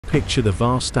Picture the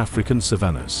vast African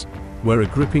savannas, where a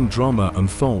gripping drama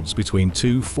unfolds between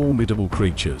two formidable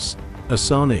creatures.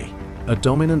 Asani, a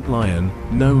dominant lion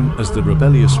known as the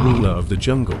rebellious ruler of the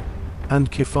jungle,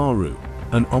 and Kifaru,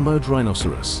 an armored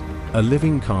rhinoceros, a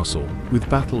living castle with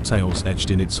battle tales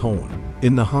etched in its horn.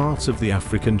 In the heart of the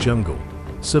African jungle,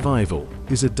 survival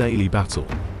is a daily battle,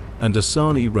 and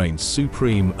Asani reigns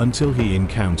supreme until he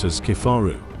encounters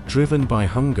Kifaru. Driven by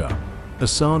hunger,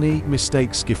 Asani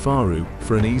mistakes Kifaru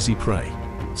for an easy prey,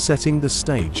 setting the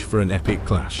stage for an epic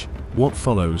clash. What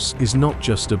follows is not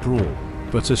just a brawl,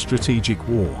 but a strategic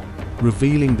war,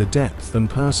 revealing the depth and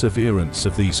perseverance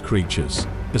of these creatures.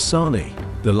 Asani,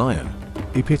 the lion,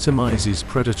 epitomizes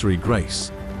predatory grace,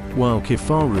 while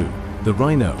Kifaru, the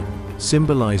rhino,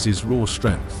 symbolizes raw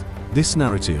strength. This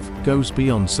narrative goes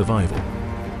beyond survival.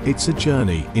 It's a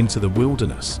journey into the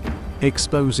wilderness,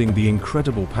 exposing the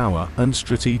incredible power and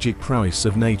strategic prowess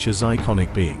of nature's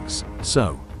iconic beings.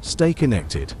 So, stay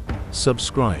connected,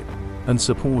 subscribe, and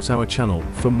support our channel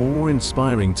for more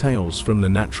inspiring tales from the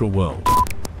natural world.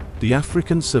 The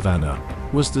African savanna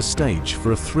was the stage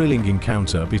for a thrilling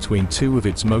encounter between two of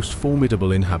its most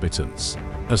formidable inhabitants,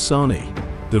 Asani,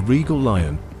 the regal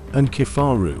lion, and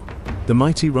Kifaru, the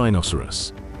mighty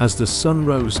rhinoceros. As the sun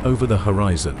rose over the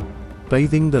horizon,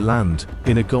 bathing the land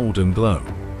in a golden glow,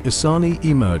 Asani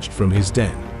emerged from his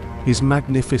den, his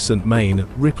magnificent mane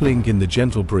rippling in the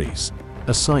gentle breeze,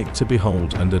 a sight to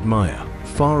behold and admire.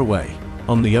 Far away,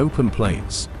 on the open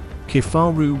plains,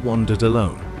 Kifaru wandered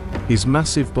alone, his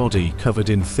massive body covered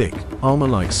in thick,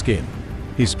 armor-like skin,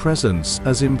 his presence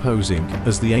as imposing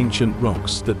as the ancient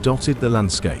rocks that dotted the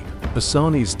landscape.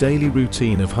 Asani's daily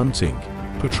routine of hunting,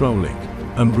 patrolling,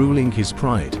 and ruling his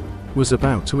pride was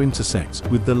about to intersect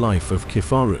with the life of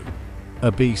Kifaru,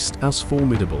 a beast as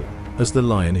formidable as the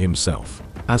lion himself.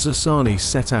 As Asani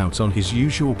set out on his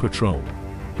usual patrol,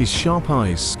 his sharp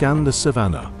eyes scanned the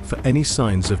savanna for any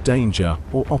signs of danger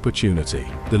or opportunity.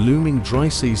 The looming dry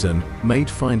season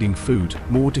made finding food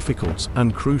more difficult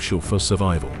and crucial for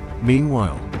survival.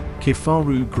 Meanwhile,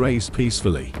 Kifaru grazed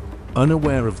peacefully,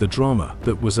 unaware of the drama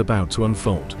that was about to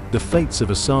unfold. The fates of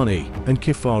Asani and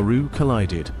Kifaru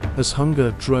collided as hunger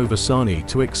drove Asani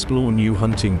to explore new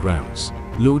hunting grounds.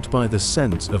 Lured by the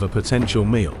scent of a potential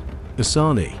meal,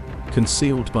 Asani,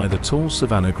 concealed by the tall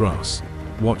savanna grass,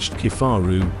 watched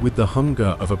Kifaru with the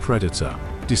hunger of a predator.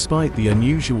 Despite the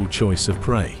unusual choice of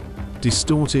prey,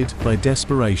 distorted by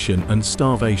desperation and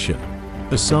starvation,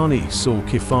 Asani saw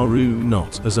Kifaru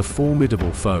not as a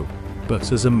formidable foe,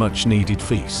 but as a much-needed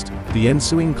feast. The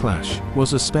ensuing clash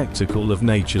was a spectacle of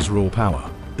nature's raw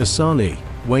power. Asani,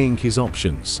 weighing his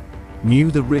options,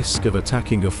 knew the risk of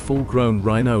attacking a full-grown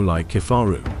rhino like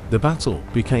Kifaru. The battle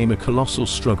became a colossal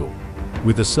struggle,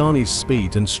 with Asani's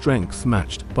speed and strength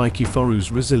matched by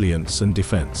Kifaru's resilience and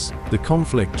defense. The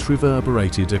conflict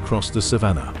reverberated across the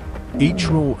savanna, each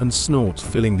roar and snort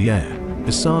filling the air.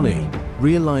 Asani,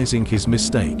 realizing his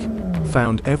mistake,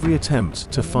 found every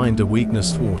attempt to find a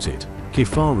weakness thwarted.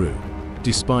 Kifaru,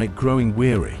 despite growing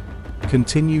weary,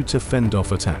 continued to fend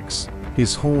off attacks,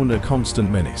 his horn a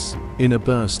constant menace. In a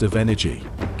burst of energy,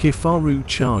 Kifaru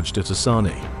charged at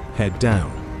Asani, head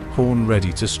down, horn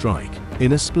ready to strike.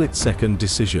 In a split-second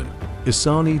decision,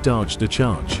 Asani dodged a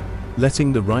charge,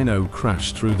 letting the rhino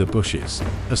crash through the bushes.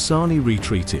 Asani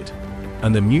retreated,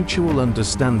 and a mutual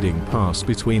understanding passed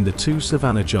between the two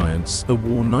savanna giants, a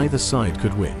war neither side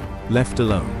could win. Left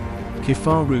alone,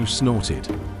 Kifaru snorted,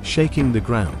 shaking the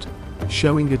ground,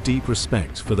 showing a deep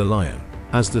respect for the lion.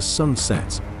 As the sun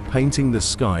set, painting the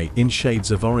sky in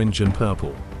shades of orange and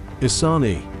purple,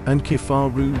 Asani and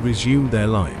Kifaru resumed their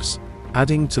lives,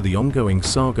 adding to the ongoing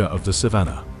saga of the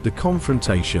savanna. The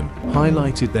confrontation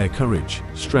highlighted their courage,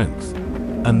 strength,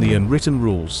 and the unwritten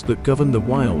rules that govern the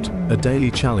wild, a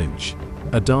daily challenge,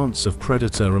 a dance of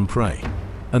predator and prey,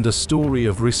 and a story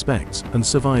of respect and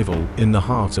survival in the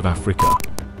heart of Africa.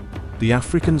 The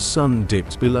African sun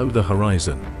dipped below the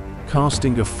horizon,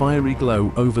 casting a fiery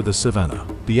glow over the savanna.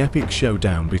 The epic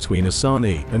showdown between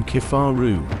Asani and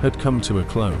Kifaru had come to a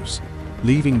close,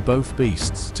 leaving both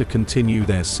beasts to continue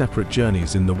their separate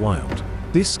journeys in the wild.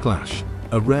 This clash,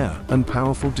 a rare and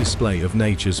powerful display of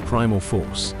nature's primal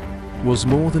force, was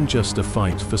more than just a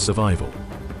fight for survival.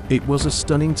 It was a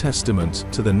stunning testament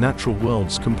to the natural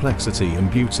world's complexity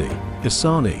and beauty.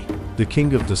 Asani, the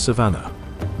king of the savanna,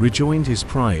 rejoined his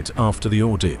pride after the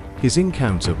ordeal. His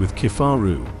encounter with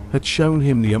Kifaru had shown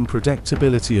him the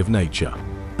unpredictability of nature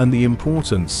and the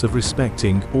importance of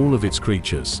respecting all of its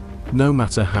creatures, no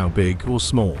matter how big or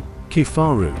small.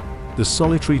 Kifaru, the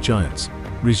solitary giant,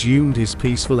 resumed his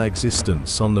peaceful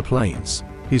existence on the plains,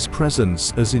 his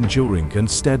presence as enduring and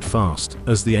steadfast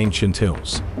as the ancient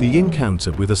hills. The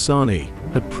encounter with Asani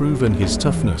had proven his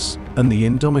toughness and the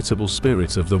indomitable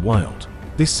spirit of the wild.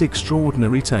 This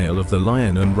extraordinary tale of the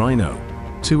lion and rhino,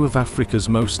 two of Africa's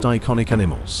most iconic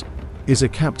animals, is a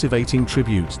captivating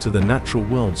tribute to the natural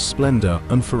world's splendor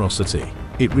and ferocity.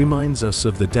 It reminds us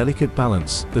of the delicate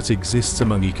balance that exists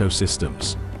among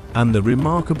ecosystems and the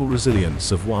remarkable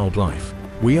resilience of wildlife.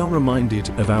 We are reminded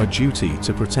of our duty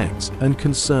to protect and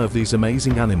conserve these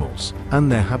amazing animals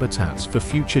and their habitats for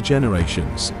future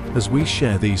generations. As we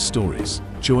share these stories,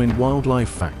 join Wildlife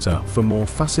Factor for more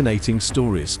fascinating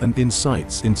stories and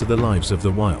insights into the lives of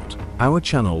the wild. Our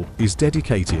channel is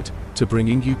dedicated to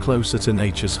bringing you closer to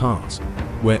nature's heart,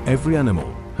 where every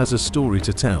animal has a story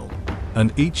to tell,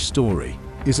 and each story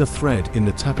is a thread in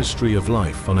the tapestry of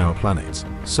life on our planet.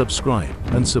 Subscribe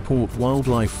and support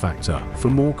Wildlife Factor for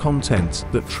more content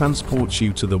that transports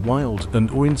you to the wild and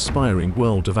awe-inspiring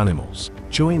world of animals.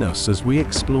 Join us as we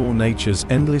explore nature's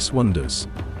endless wonders,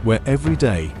 where every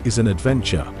day is an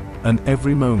adventure and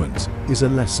every moment is a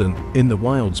lesson in the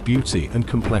wild's beauty and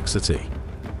complexity.